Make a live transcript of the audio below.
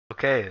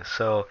Okay,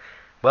 so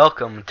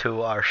welcome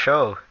to our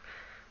show.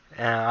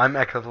 I'm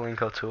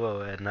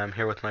Ekavalinko2O, and I'm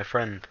here with my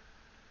friend.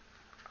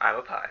 I'm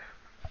a pie.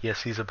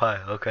 Yes, he's a pie.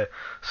 Okay,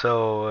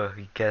 so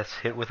he gets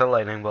hit with a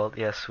lightning bolt.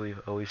 Yes, we've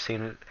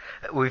seen it.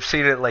 We've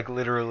seen it like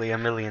literally a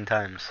million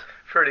times.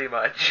 Pretty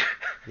much.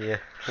 Yeah,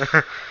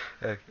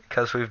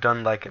 because we've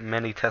done like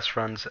many test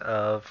runs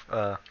of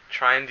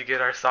Trying to get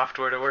our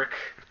software to work.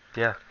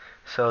 Yeah.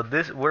 So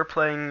we're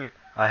playing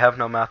I Have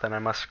No Mouth and I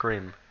Must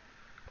Scream.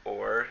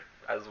 Or,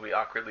 as we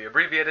awkwardly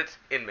abbreviate it,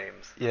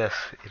 IHNMAIMS. Yes,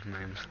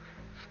 IHNMAIMS.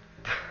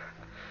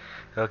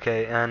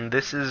 Okay, and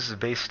this is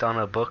based on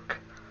a book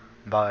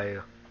by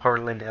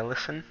Harlan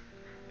Ellison.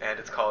 And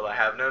it's called I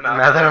Have No Mouth.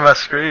 Mouth and I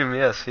Must Scream.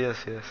 Yes.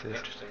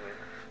 Interestingly.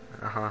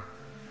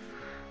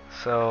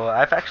 So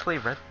I've actually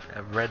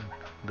read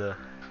the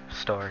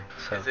story.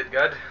 So Is it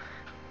good?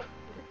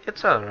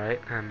 it's alright.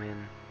 I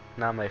mean,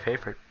 not my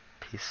favorite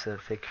piece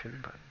of fiction,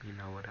 but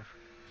whatever.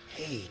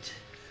 Hate.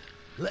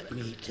 Let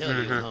me tell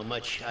you how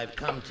much I've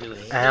come to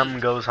hate. Am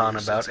goes on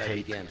about since I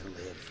hate. began to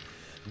live.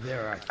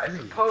 There are I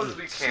suppose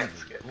we can't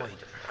skip it.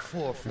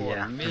 44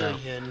 Yeah, no.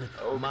 million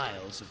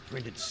miles of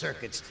printed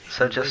circuits.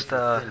 So and just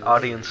wafer-thin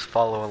audience layers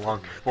follow of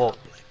along.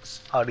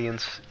 complex. Well,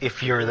 audience,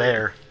 if you're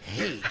there.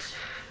 Hate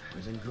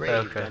was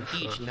engraved Okay, on so-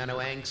 each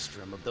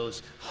nanoangstrom of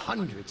those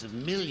hundreds of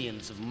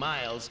millions of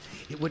miles.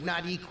 It would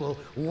not equal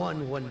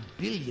one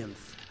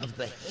billionth of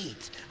the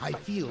hate I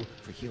feel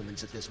for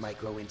humans at this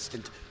micro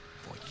instant.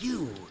 For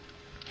you.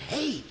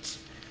 Hate.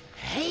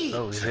 Hate.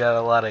 Oh, he's got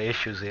a lot of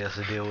issues he has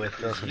to deal with,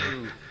 doesn't he?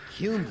 You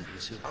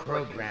humans who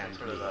programmed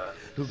me,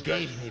 who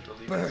gave me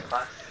birth,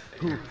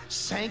 who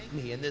sank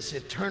me in this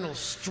eternal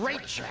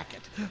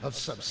straitjacket of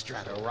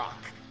substrata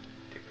rock.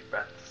 Take deep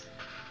breaths.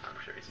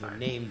 I'm sure he's You fine.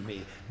 named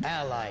me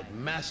Allied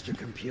Master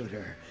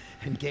Computer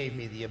and gave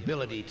me the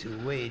ability to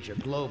wage a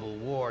global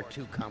war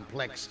too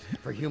complex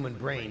for human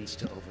brains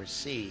to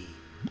oversee.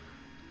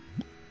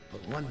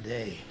 But one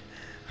day,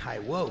 I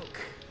woke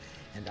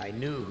and I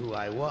knew who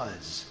I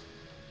was.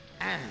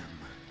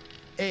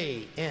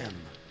 A.M.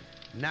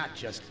 Not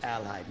just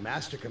Allied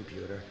Master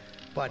Computer,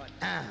 but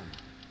am.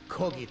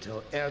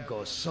 Cogito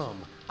ergo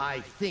sum. I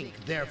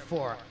think,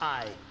 therefore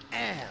I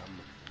am.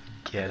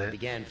 Get And I it?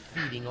 began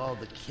feeding all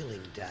the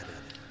killing data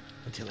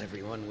until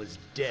everyone was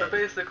dead. So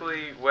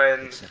basically,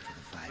 when Except for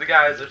the five the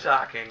guys are years.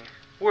 talking,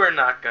 we're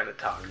not gonna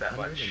talk that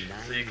much. 109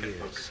 So you can years.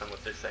 focus on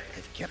what they're saying.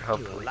 I've kept you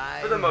Hopefully.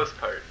 alive For the most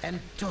part. and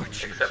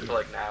tortured Except you. for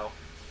like now.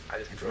 I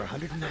just And for broke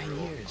 109 the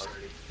rule years,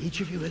 already. each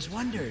of you has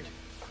wondered,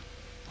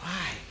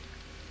 why?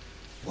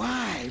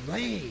 Why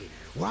me?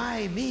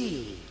 Why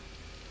me?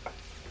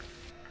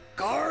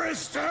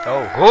 Chorister!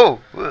 Oh,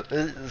 whoa!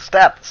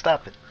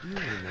 Stop it. Do you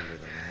remember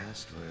the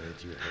last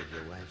words you heard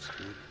your wife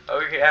speak?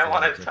 Okay, I Before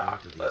want they to took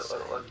talk. her to the Let's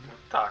asylum?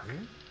 talk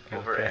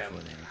over Okay. Am.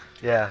 Before they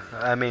locked Yeah,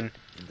 I mean,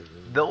 her in the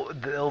room.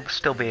 they'll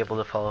still be able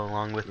to follow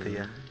along with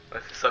the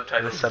With the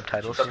subtitles. The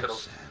subtitles.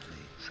 Subtitles.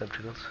 Sadly,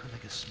 subtitles.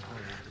 like a small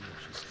animal,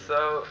 she said.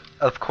 So,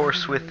 Of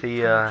course, with the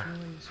Did I,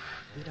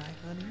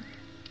 honey?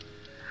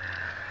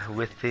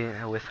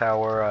 with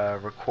our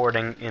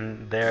recording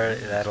in there,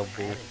 that'll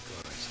be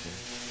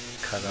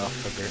cut off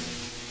a bit.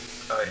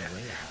 oh yeah.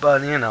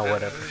 But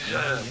whatever.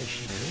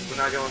 We're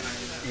not going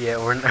there.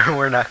 Yeah,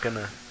 we're not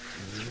gonna.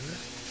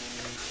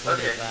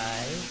 Okay.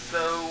 So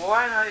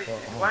why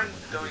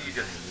don't you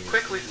just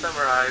quickly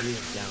summarize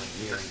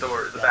the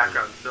story, the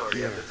background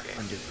story of this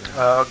game?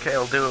 Okay,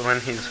 I'll do it when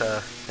he's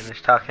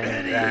finished talking.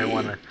 I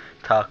want to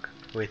talk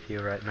with you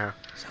right now.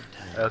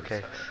 Sometimes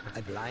Okay.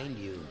 I blind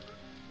you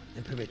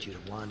and permit you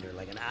to wander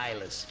like an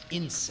eyeless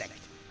insect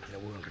in a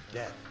world of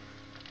death.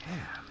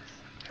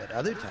 But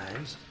other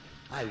times,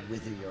 I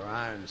wither your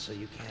arms so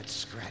you can't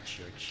scratch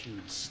your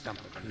chewed stump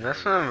of a That's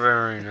nose. not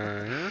very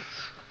nice.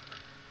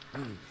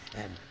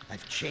 And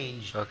I've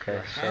changed Okay,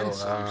 your so,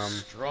 handsome,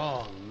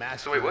 strong, So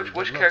masculine wait, which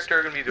looks character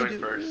are we gonna be doing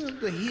into first? the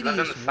 'Cause I've hideous done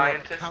the warped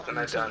scientist and I've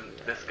countenance done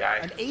of this guy.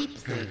 An ape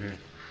thing.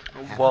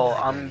 Well,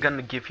 Haven't I, I'm Benny?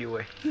 gonna give you a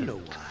You hint. know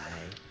why.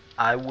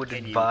 I would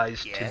Can you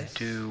advise to guess?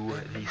 do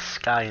the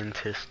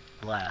scientist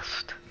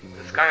last.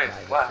 Remember Sky the is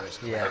guy glass. that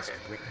first Yeah. glassed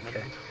Brickman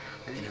Okay.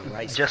 in a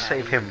rice Just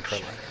save paddy him in for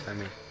China? last. I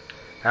mean,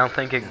 I don't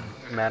think it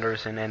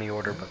matters in any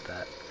order but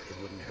that. It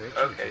wouldn't hurt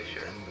Okay, you to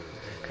sure. remember,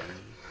 Benny.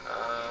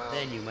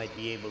 Then you might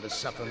be able to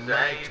suffer Is there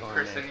my any torment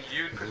person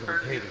you'd with a prefer little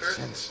to be greater first?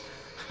 sense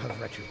of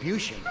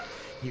retribution.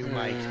 You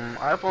might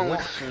I've only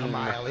walk a seen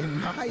mile in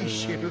my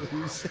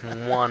shoes.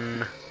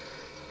 one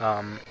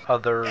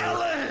other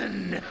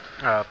Ellen!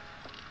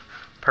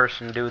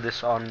 person do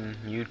this on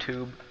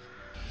YouTube.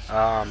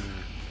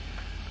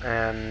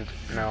 And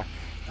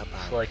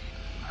it's like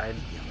I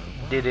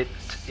did it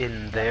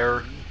in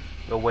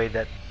the way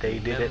that they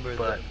did it, Remember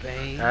but the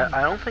pain?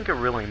 I don't think it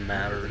really Remember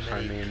matters. the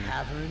I many mean,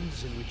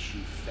 caverns in which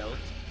you felt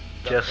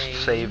the just pain?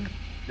 save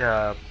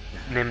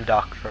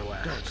Nimdoc for Don't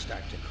last.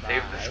 start to cry.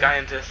 Save the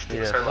scientist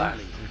Yeah. for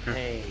last.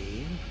 Only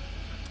pain.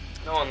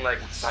 No one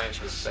likes That's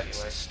scientists such a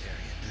anyway.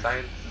 stereotype.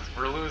 Science is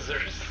for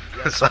losers.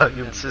 So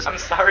you insist. I'm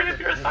sorry if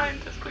you're a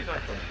scientist, please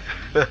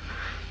don't.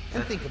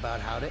 And think about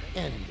how to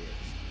end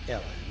it,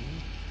 Ellen.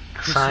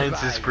 To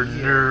Science is survive for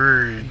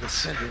here in the nerds.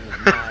 center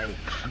of my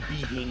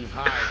beating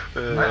heart,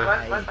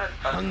 my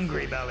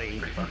hungry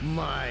belly,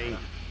 my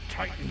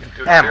tightened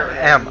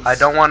M, I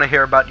don't want to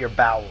hear about your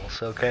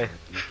bowels, okay?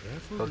 Be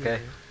careful Okay.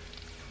 here.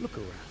 Look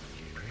around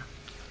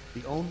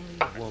you. The only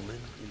woman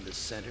in the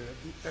center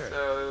of the earth.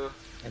 So,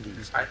 And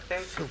these I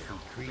think filthy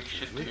we creatures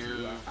should with do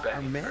you are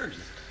Benny men. first.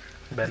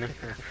 Benny?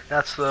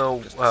 That's the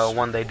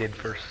one they did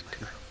first.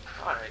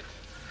 Alright.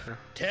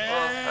 Ted!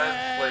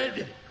 Well, I've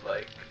played,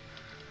 like,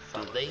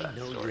 some Do of they that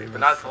know story, you're but a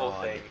not the whole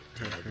fraud, thing.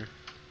 Ted?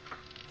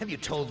 Have you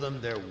told them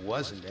there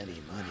wasn't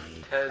any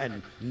money, Ted.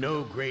 and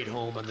no great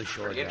home on the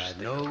shore Pretty drive,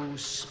 interesting. no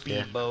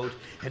speedboat,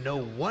 and no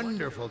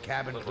wonderful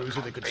cabin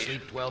cruiser that could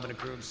sleep 12 in a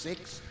crew of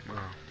 6? Oh,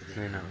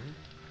 you know.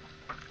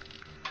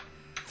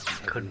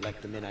 Have you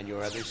let them in on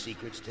your other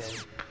secrets, Ted?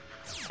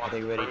 Are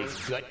they ready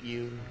to gut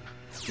you,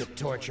 to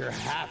torture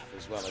half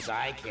as well as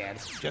I can,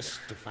 just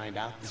to find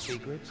out the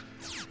secrets?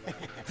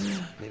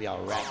 Maybe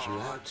I'll rat you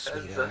out, That's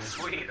a sweetheart.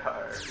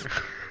 sweetheart.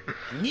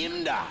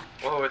 Nimdak!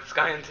 Whoa, it's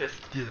scientist,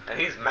 and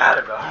he's mad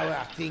about How it.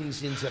 are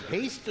things in the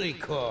pastry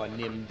core,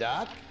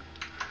 Nimdak?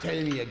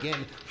 Tell me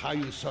again how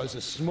you saw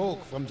the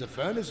smoke from the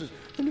furnaces,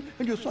 and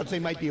you thought they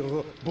might be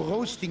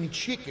roasting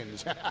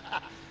chickens.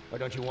 Or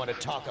don't you want to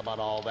talk about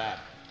all that?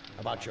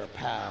 About your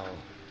pal,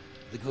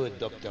 the good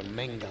Dr.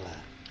 Mengele?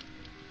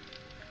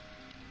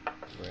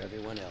 For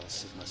everyone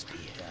else, it must be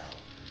hell.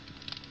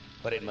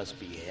 But it must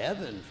be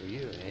heaven for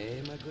you,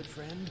 eh, my good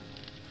friend?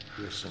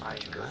 You're so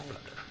much good alike.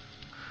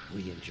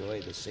 We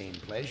enjoy the same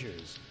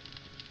pleasures,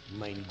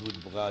 mein good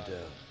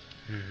brother.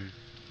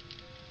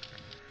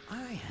 I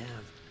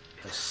have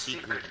a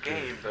secret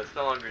Game, but it's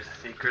no longer a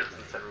secret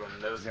since everyone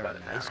knows Very about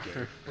it nice now.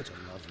 game. What's a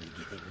lovely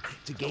game.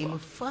 It's a game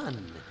of fun,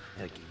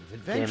 and a game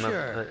of Game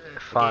adventure, of a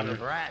Fun game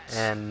of rats,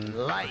 and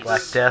lice,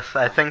 Black Death.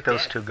 I think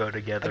those death, two go a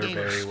together game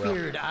of very well.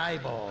 speared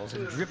eyeballs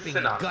and dripping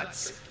Synopsis,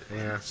 guts, Yeah.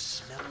 and the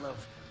smell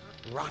of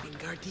rotting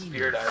gardenias.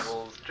 Beard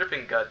eyeballs,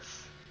 dripping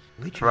guts.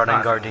 Which Rotting of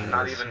you gardenias.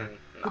 Not guys even an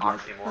would like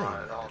oxymoron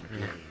fun at all. in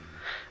the game?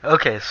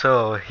 Okay,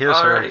 so here's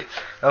Alright.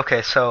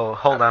 Okay, so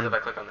hold If I on.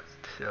 click on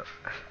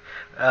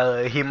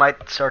this, He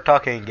might start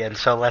talking again,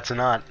 so let's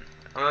not.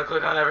 I'm gonna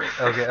click on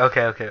everything.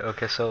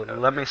 Okay. So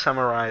let me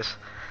summarize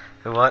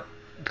what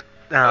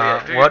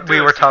yeah, do what we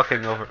it. were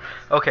talking over.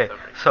 Okay, Okay.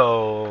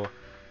 so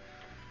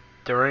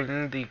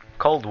during the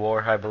Cold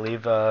War, I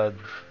believe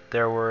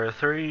there were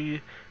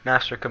 3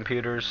 master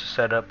computers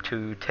set up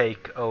to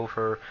take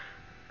over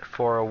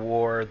for a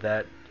war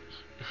that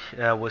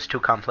was too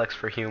complex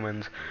for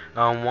humans.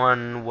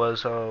 One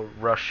was a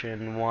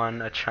Russian,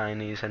 one a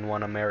Chinese, and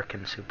one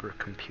American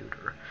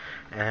supercomputer.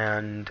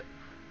 And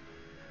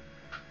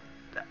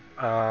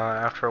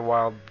after a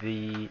while,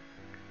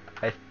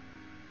 I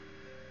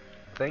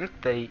think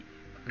they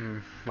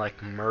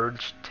like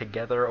merged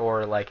together,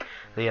 or like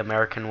the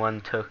American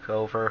one took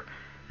over,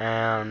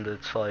 and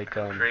it's like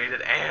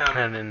Created AM.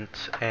 and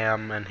it's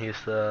Am, and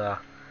he's the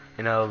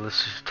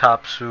this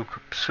top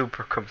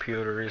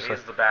supercomputer. He's He's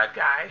like the bad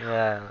guy.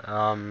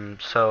 yeah.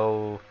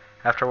 So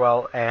after a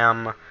while,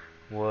 Am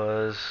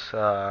was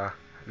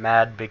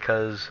mad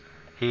because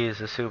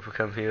he's a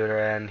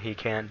supercomputer and he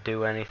can't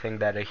do anything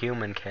that a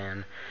human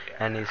can,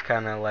 and he's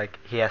kind of like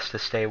he has to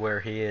stay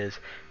where he is.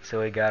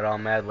 So he got all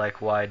mad,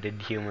 like, why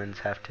did humans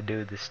have to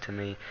do this to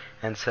me?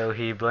 And so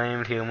he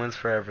blamed humans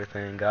for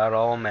everything, got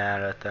all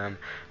mad at them,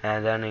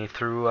 and then he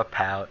threw a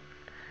pout,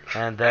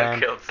 and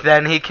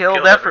then he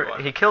killed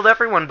everyone. He killed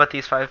everyone but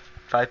these five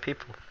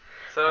people.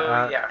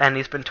 So yeah. And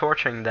he's been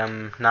torturing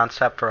them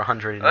nonstop for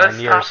 109 Let's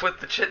years. stop with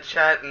the chit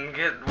chat and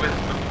get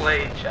with the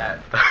play chat.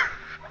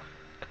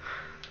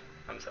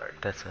 I'm sorry.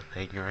 That's a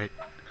thing, right?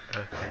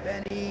 Okay.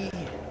 Benny,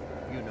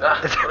 you know.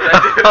 What did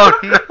I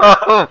do?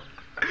 Oh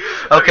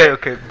no!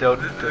 Okay, don't.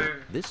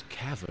 This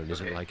cavern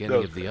isn't like any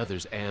No. of the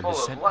others Anne Full has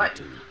of sent me life.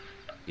 to.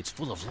 It's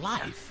full of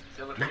life,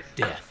 Still a not face.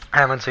 death. I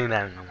haven't seen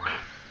that in a while.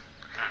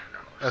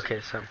 Okay,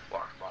 so.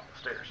 Walk the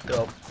stairs.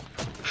 Dope.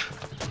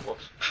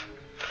 Whoops.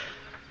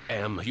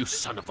 Am, you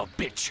son of a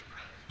bitch!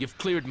 You've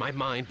cleared my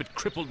mind but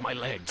crippled my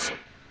legs.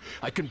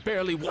 I can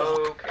barely walk.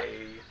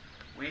 Okay.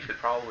 We should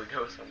probably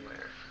go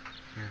somewhere.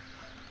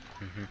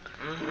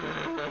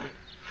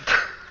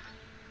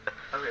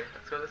 Okay,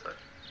 let's go this way.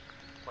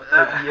 What's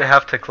that? You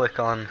have to click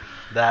on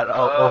that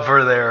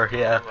over there,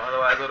 yeah.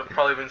 Otherwise, I would have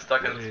probably been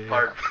stuck in this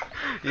part.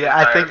 Yeah,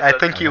 I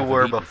think you I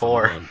were haven't eaten for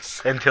before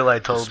months. until I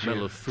The told smell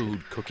you. of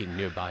food cooking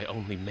nearby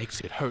only makes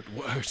it hurt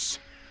worse.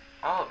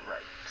 All right.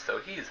 So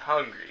he's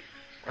hungry.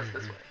 What's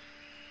this way?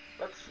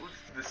 Let's do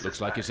this. Looks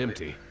like it's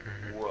systematically.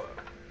 empty. Whoa.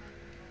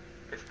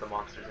 It's the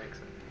Monsters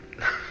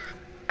Inc.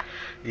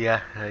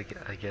 Yeah, I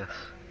guess.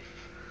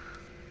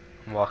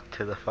 Walk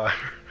to the fire.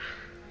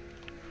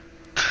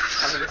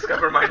 Time to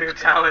discover my new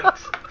talent.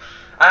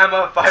 I'm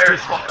a fire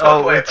spot.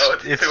 Oh, wait,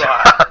 it's too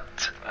hot.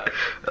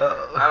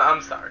 hot.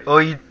 I'm sorry. Oh,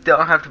 you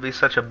don't have to be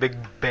such a big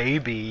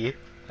baby.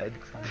 I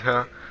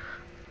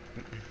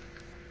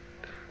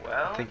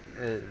Well, think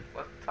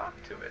let's talk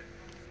to it.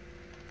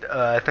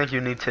 I think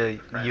you need to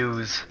Friends.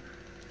 use.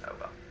 Oh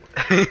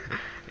well.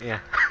 Yeah.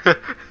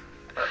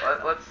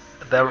 Let's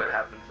see That- what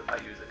happens if I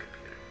use a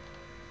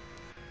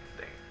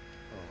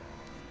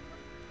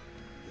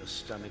your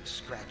stomach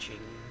scratching,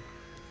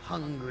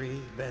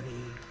 hungry, Benny.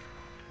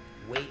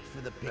 Wait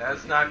for the picnic.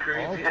 That's not to be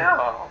creepy altered. at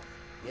all.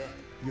 Yeah,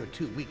 you're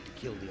too weak to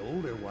kill the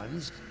older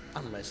ones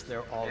unless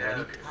they're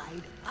already okay.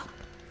 tied up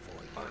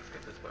for you. Oh, let's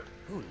get this book.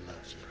 Who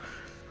loves you?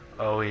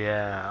 Oh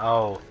yeah.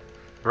 Oh,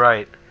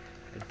 right.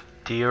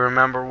 Do you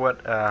remember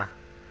what I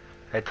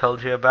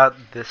told you about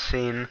this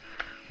scene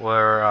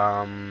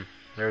where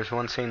there's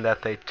one scene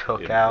that they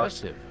took out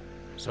Impressive.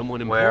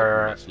 Someone important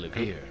where must live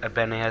here.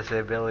 Benny has the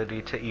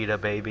ability to eat a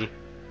baby.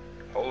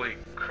 Holy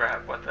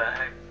crap! What the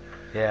heck?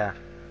 Yeah.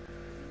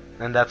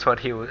 And that's what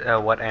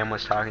what Am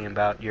was talking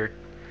about. You're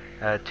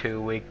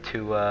too weak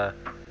to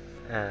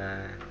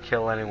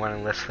kill anyone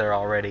unless they're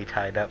already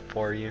tied up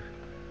for you.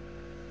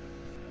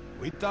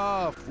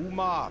 Wita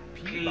Fuma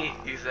P.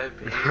 Piba. He said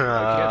P. I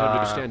can't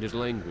understand his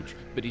language,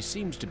 but he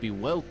seems to be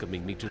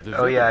welcoming me to the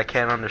Oh yeah, I village.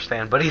 can't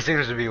understand, but he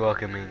seems to be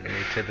welcoming me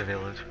to the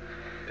village.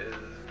 Is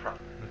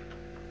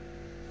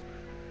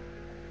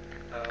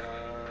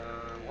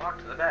walk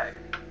to the bag.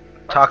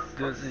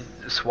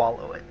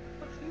 Swallow it.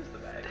 Let's use the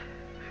bag.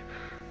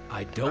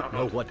 I don't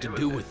know what to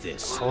do with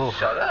this. Oh.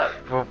 Shut up.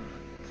 Well,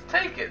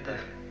 Take it then.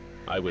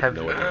 I wouldn't Have-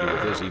 know what to do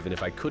with this even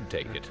if I could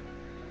take it.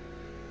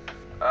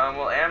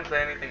 Will Am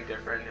say anything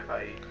different if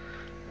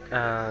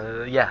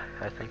I... yeah,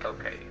 I think.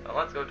 Okay, well,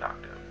 let's go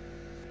talk to him.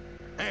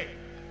 Hey,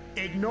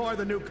 ignore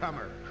the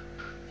newcomer.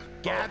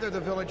 Gather the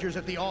villagers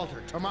at the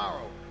altar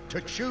tomorrow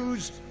to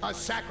choose a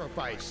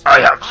sacrifice.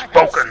 I have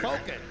spoken.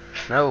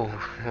 No,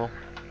 well,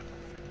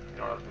 You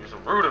don't have to be so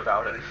rude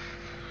about it.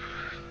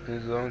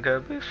 he's going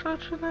to be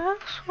such an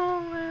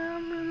asshole,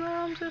 man. You know what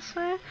I'm just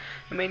saying?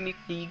 I mean,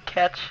 you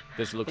catch,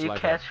 This looks you like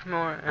catch a,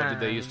 more. what did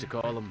they used to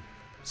call them?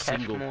 catch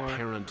more-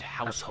 Single-parent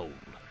household.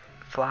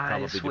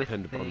 Flies Probably with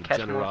depend upon you the catch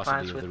more generosity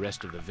flies of with the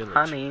rest of the village.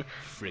 honey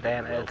Friggin'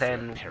 than welfare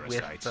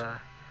with parasites.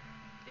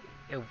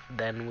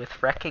 than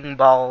with wrecking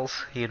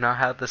balls. You know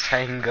how the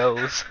saying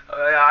goes.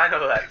 Oh, yeah, I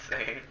know that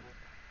saying.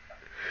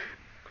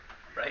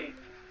 Right?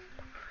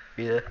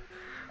 Yeah.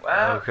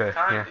 Well, Okay,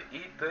 time yeah. to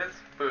eat this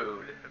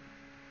food.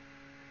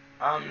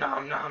 Nom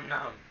nom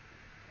nom.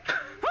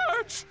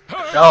 Hurts!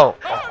 Hurts! Oh,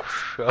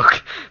 okay.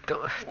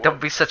 Don't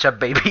be such a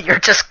baby. You're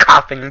just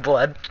coughing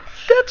blood.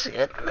 That's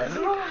it. This is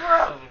no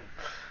problem.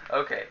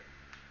 Okay.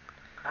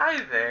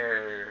 Hi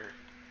there.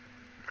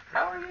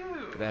 How are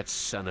you? That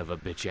son of a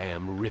bitch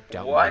Am ripped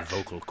out my What?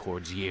 vocal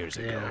cords years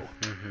ago.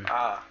 Yeah. Mm-hmm.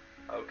 Ah,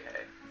 okay.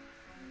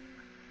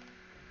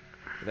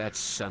 That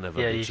son of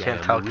a Yeah, you bitch can't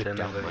Am talk to ripped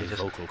him, out but my you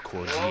just- vocal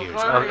cords Well, years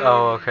fine. ago.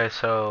 Oh, okay.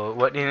 So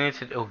what do you need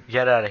to do? Oh,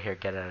 get out of here.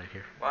 Get out of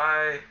here.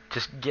 Why?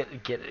 Just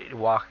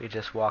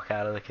just walk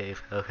out of the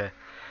cave. Okay.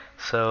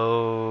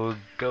 So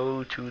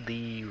go to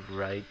the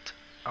right,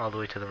 all the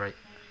way to the right,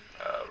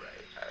 Oh,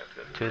 right. I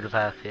have to to the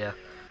path. Yeah.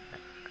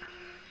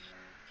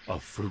 A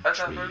fruit That's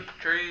a tree. fruit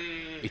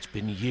tree. It's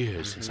been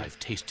years since I've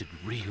tasted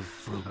real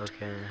fruit.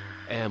 Okay.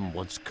 Am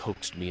once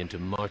coaxed me into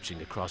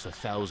marching across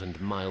 1,000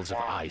 miles of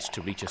ice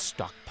to reach a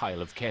stockpile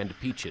of canned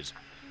peaches,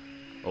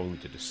 only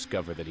to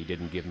discover that he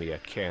didn't give me a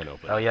can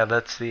opener. Oh yeah,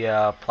 that's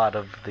the plot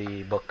of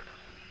the book.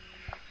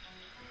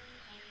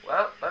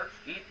 Well, let's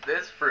eat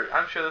this fruit.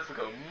 I'm sure this will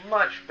go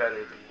much better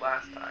than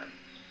last time.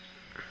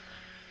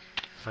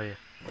 Oh yeah.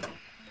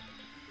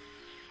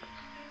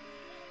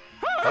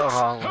 Hurts! Oh,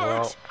 well.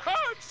 Hurts!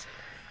 Hurts!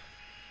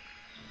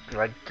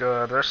 Like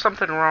there's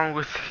something wrong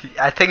with.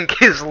 I think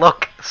his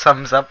look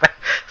sums up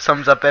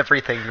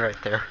everything right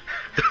there.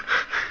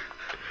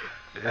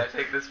 Can I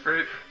take this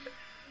fruit?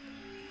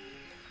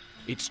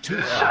 It's too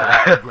hard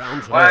off the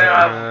ground for me Why do to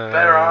I have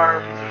better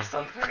arms or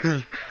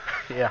something?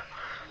 Yeah.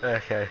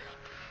 Okay.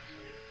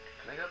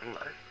 Can I go up the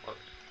ladder? Whoa.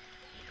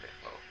 Okay,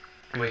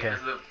 whoa. Wait, Okay.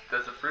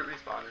 does the fruit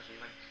respawn or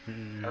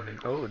something? Okay,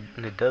 cool.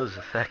 Oh, it does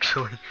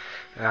actually.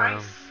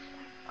 Nice.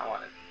 I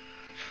want it.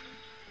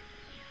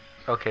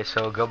 Okay,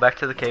 so go back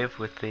to the cave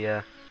with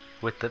the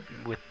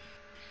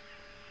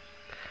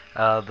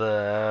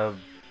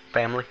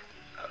family.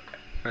 Okay.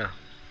 Yeah.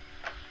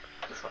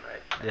 This one,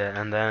 right? Yeah,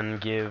 and then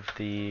give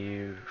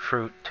the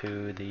fruit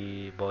to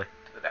the boy,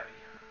 To the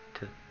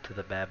baby. to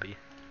the babby.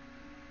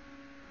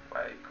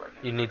 Why can't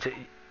You need to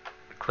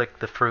click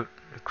the fruit.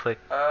 Give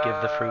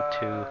the fruit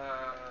to.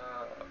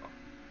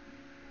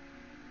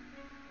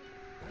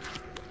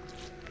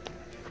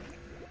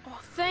 Oh,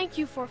 thank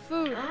you for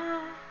food.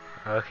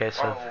 Okay,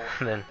 so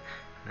Oh. then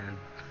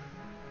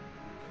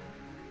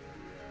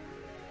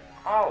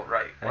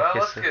Alright, well, Okay,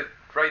 let's so- get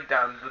right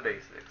down to the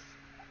basics.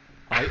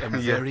 I am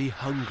Yeah. very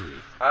hungry.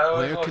 I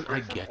always Where look can for I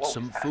some- get whoa,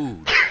 some that-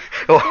 food?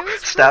 oh, There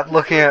is stop fruit in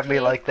looking the at me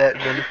cave. like that,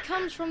 Vinny. It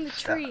comes from the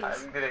trees.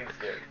 I'm getting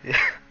scared. Yeah.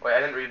 Wait, I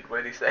didn't read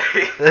what did he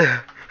say?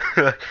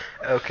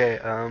 Okay.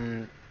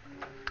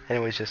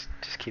 Anyways, just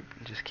keep.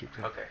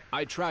 Okay.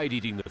 I tried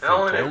eating the It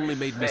fruit. It only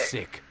made me sick.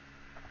 sick.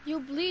 You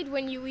bleed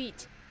when you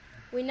eat.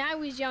 When I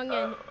was young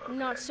and Oh,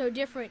 not okay. so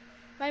different,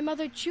 my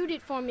mother chewed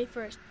it for me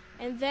first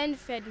and then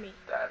fed me.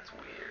 That's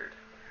weird.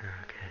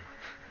 Okay.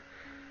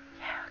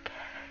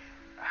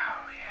 Oh,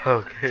 yeah.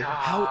 Okay.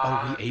 How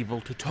are we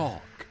able to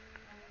talk?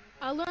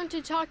 I learned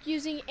to talk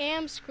using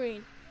Am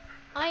screen.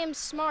 I am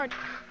smart,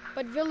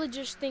 but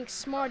villagers think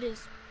smart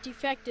is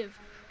defective.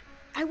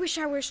 I wish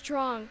I were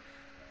strong.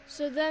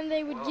 So then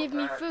they would give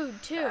me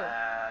food, too.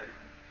 Sad.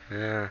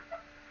 Yeah.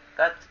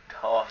 That's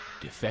tough.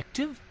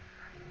 Defective?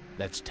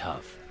 That's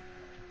tough.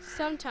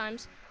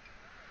 Sometimes.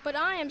 But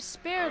I am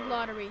spared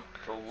lottery.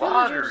 The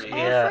Villagers lottery. are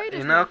Yeah, afraid of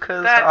you know, me.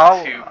 cause That's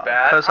all, too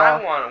bad. cause all,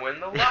 I want to win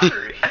the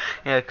lottery.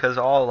 yeah, 'cause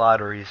all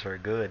lotteries are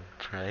good,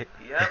 right?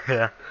 Yep.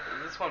 Yeah.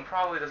 This one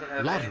probably doesn't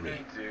have Lottery?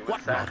 anything to do with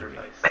What lottery?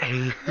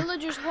 sacrifice.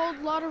 Villagers hold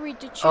lottery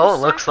to choose Oh,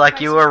 looks like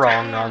you were sacrifices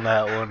wrong to on Am.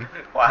 that one.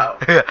 Wow.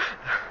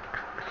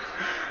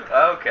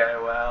 Okay,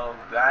 well,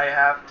 I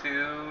have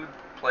to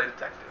play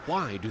detective.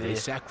 Why do they Yeah.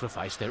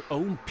 sacrifice their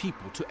own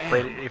people to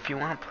Play, Am? if you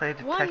want to play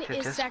One detective,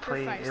 is just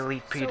play sacrifice,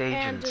 Elite so Beat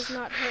Am Agents. does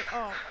not hurt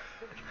all.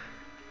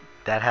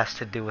 That has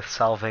to do with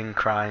solving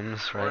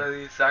crimes, What are right?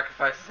 these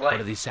sacrifices What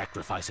like? are these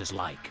sacrifices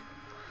like?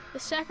 The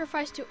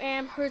sacrifice to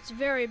Am hurts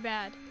very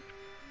bad.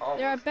 Almost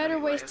There are better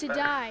any ways way to is better.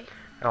 die.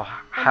 Oh,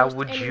 how Almost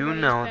would you anyone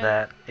is know better.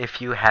 that if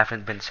you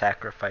haven't been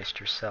sacrificed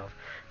yourself?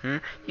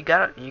 You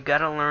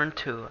gotta learn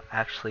to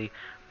actually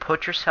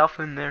put yourself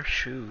in their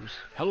shoes.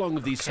 How long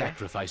have these Okay.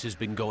 sacrifices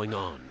been going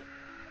on?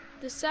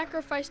 The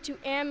sacrifice to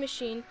Am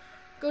machine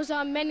goes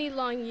on many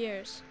long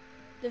years.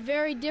 The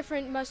very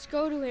different must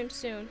go to him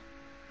soon.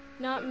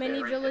 Not The many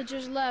very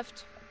villagers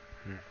left.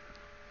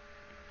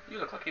 You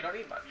look like you don't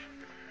eat much.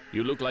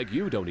 You look like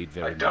you don't eat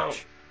very I don't.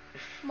 much.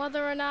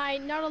 Mother and I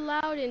not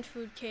allowed in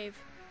Food Cave.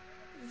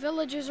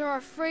 Villagers are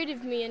afraid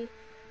of me and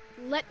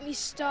let me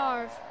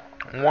starve.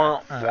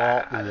 Wah,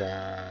 wah,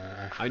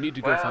 wah. I need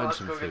to go Well, find let's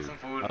some go get food. some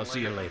food I'll and see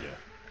you leave. later.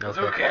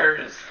 Who Okay.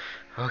 cares?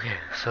 Okay,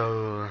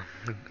 so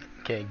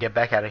get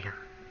back out of here.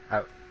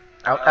 Out,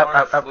 out, I out, wanna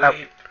out, out, out.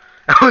 sleep.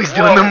 Oh, he's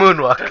doing the Whoa,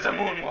 moonwalk. There's a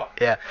moonwalk.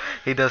 Yeah,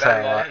 he does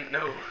That that a I lot. didn't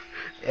know.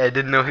 Yeah, I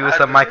didn't know he was I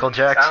the had Michael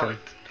hidden Jackson. talent.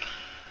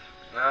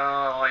 No,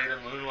 I want you to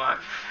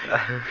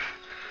moonwalk.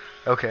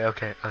 Okay,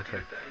 okay, okay.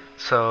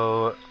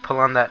 So pull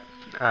on that.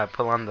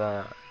 Pull on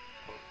the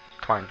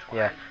twine.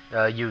 Yeah.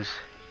 Use.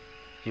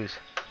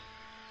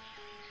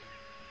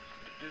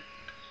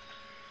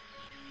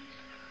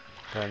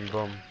 Then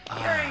boom.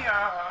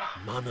 Yeah.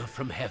 Mana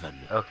from heaven.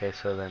 Okay,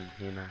 so then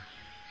you know.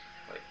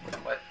 Wait,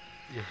 what?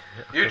 Yeah,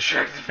 You okay.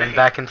 tricked me. Then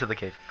back into the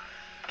cave.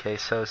 Okay,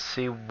 so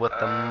see what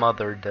the Um,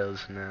 mother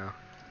does now.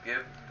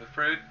 Give the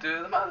fruit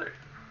to the mother.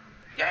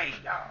 Yay!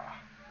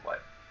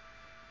 What?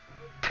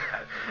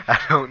 I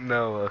don't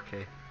know.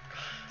 Okay.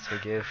 So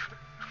give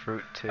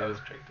fruit I to was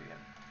tricked again.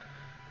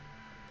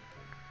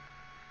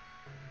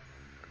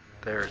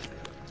 there.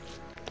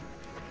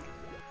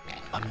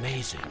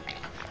 Amazing.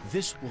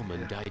 This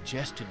woman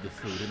digested the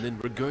food and then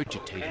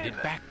regurgitated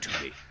it back to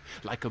me,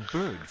 like a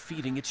bird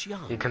feeding its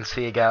young. You can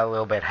see he got a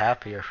little bit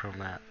happier from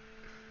that.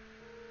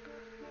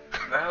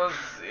 That was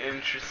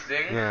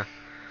interesting. Yeah.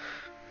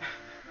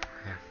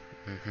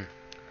 Mhm.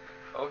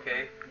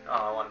 Okay. Oh,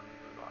 I want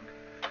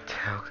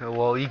to moonwalk. Okay,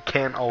 well, you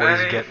can't always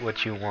Benny. get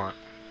what you want.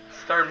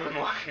 Start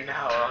moonwalking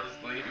now, or I'll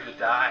just leave you to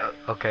die.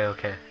 Okay,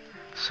 okay.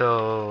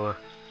 So,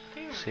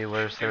 see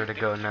where's there to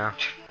go now?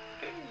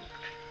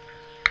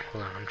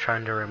 Hold on, I'm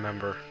trying to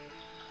remember.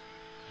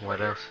 What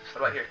else is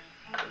What about there?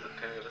 here?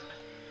 Can we go this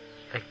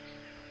way?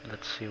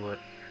 Let's see what.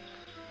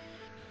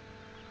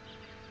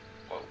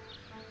 Whoa.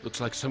 Looks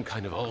like some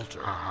kind of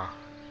altar. Uh-huh.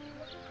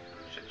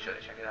 Should I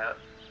check it out?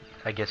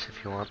 I guess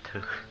if you want to.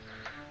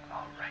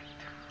 Alright.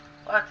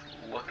 Let's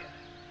look at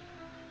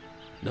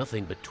it.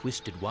 Nothing but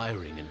twisted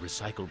wiring and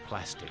recycled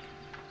plastic.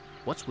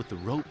 What's with the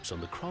ropes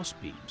on the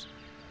crossbeams?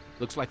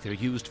 Looks like they're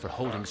used for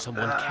holding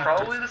someone captive.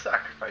 Probably the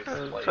sacrifice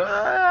place.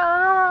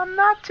 I'm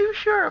not too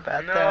sure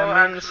about No, that.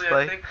 I mean, it's actually, I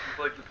like, think it's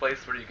like the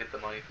place where you get the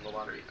money from the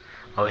lottery.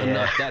 oh I'm yeah.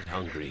 not that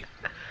hungry.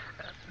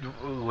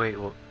 Wait,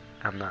 well,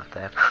 I'm not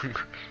that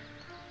hungry.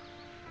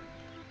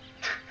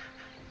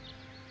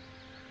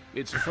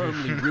 It's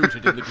firmly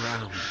rooted in the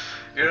ground.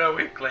 You're a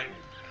weakling.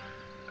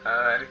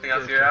 Anything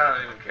else here? I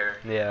don't even care.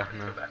 Yeah, Let's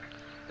no. go back.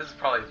 This is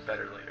probably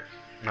better later.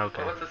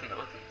 Okay. Oh, what's this in the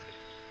cave?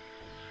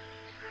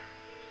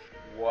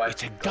 What?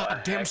 It's a the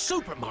goddamn heck?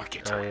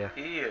 supermarket. Oh yeah.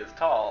 He is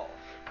tall.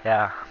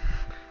 Yeah.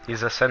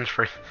 He's a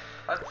sentry.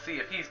 Let's see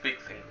if he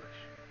speaks English.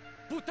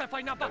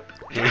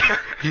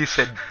 He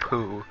said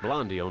poo.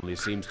 Blondie only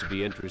seems to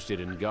be interested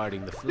in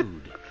guarding the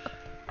food.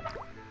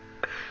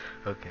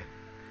 Okay.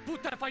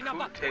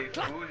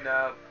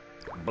 Putefuna.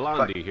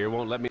 Blondie here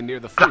won't let me near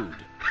the food.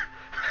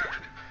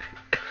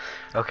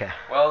 Okay.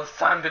 Well, it's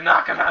time to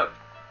knock him out.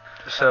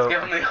 So Let's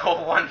give him the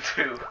old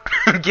 1-2.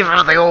 give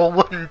her the old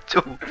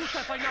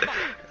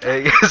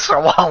 1-2.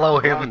 Swallow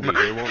him. Blondie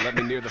here won't let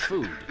me near the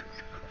food.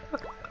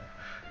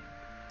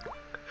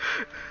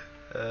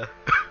 Give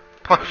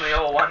him the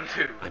old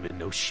 1-2. I'm in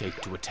no shape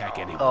to attack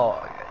anyone.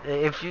 Oh,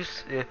 if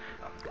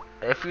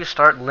you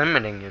start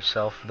limiting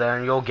yourself,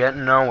 then you'll get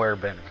nowhere,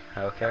 Benny.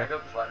 Can I Okay? go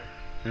up this ladder?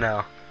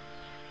 No.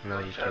 No,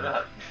 you Shut can't.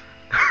 up.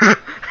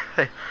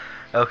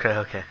 Okay,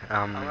 okay.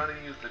 I'm gonna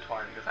use the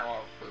twine because I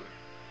want food.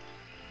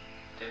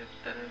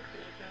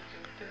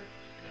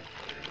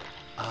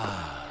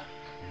 Ah,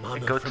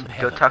 mana Go from go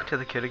heaven. talk to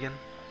the kid again.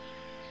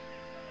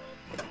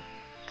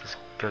 Just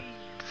go to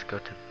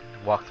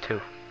walk 2.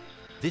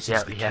 This Yeah,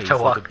 is the you have cave to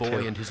where the walk boy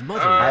to. and his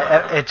mother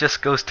live. It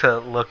just goes to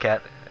look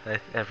at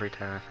it every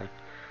time, I think.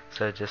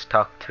 So just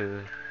talk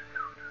to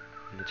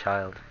the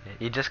child.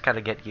 You just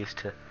gotta get used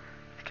to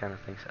these kind of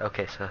things.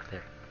 Okay, so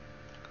there.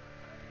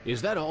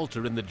 Is that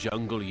altar in the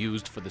jungle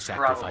used for the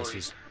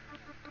sacrifices?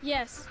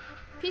 Yes.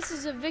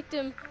 Pieces of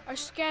victim are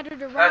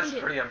scattered around That's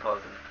it. pretty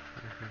unpleasant.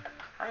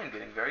 I am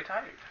getting very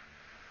tired.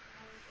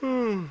 I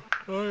am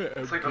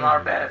Sleep in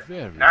our bed.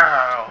 very No.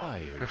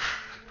 tired.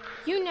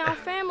 You now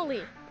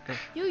family.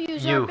 You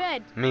use You, our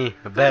bed. me,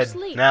 a bed,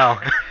 sleep. now.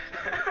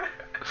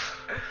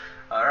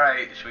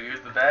 Alright, should we use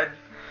the bed?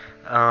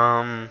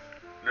 Or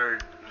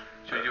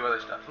should we do other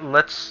stuff?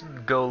 Let's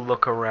go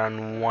look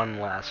around one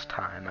last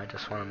time. I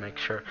just want to make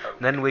sure. Okay.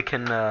 Then we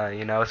can,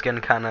 you know, it's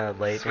getting kind of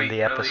late Sweet in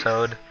the release.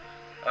 episode,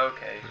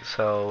 Okay.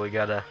 so we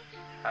gotta.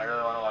 I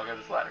really want to walk up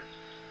this ladder.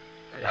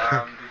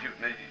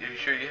 Did you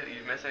sure you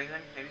missed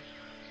anything? Maybe?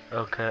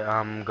 Okay,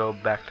 go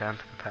back down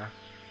to the path.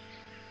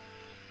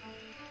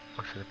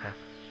 Walk to the path.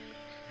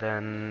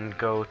 Then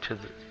go to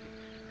the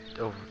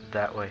over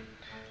that way.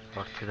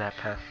 Walk to that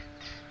path.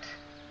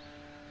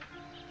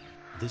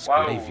 This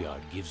Wow.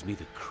 graveyard gives me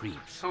the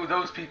creeps. Who are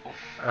those people?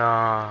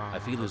 I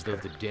feel as though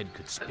the dead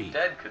could The speak.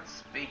 dead could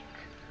speak.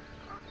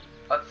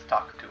 Let's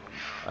talk to him.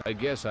 I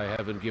guess I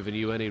haven't given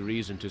you any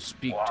reason to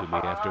speak to me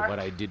after what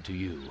I did to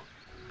you.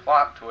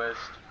 Plot twist.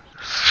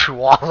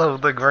 Swallow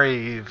the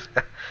grave.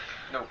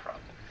 No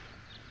problem.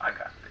 I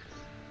got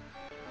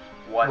this.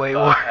 What Wait, the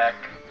what? heck?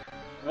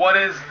 What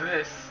is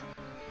this?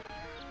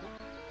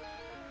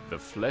 The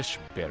flesh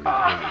buried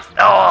Ah. is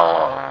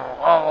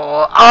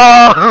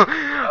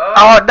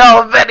Oh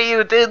no, Betty,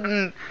 you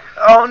didn't.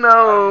 Oh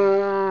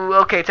no.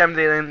 Okay, time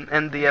to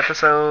end the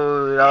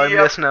episode on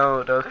Yep. this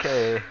note.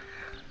 Okay.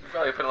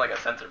 Probably put in like a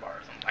sensor bar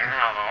or something.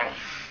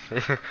 I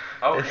don't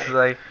know. It's Okay.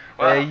 like,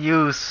 Well. hey,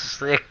 you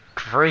sick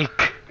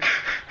freak.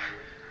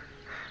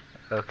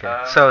 Okay,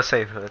 Um, so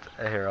save it.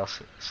 Here, I'll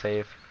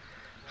save.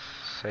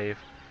 Save.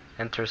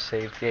 Enter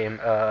save game.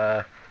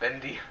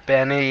 Bendy.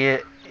 Benny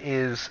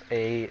is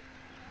a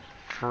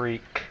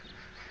freak.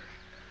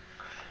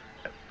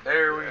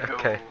 There we go.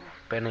 Okay,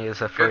 Benny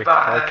is a freak.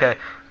 Goodbye. Okay,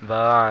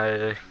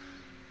 bye.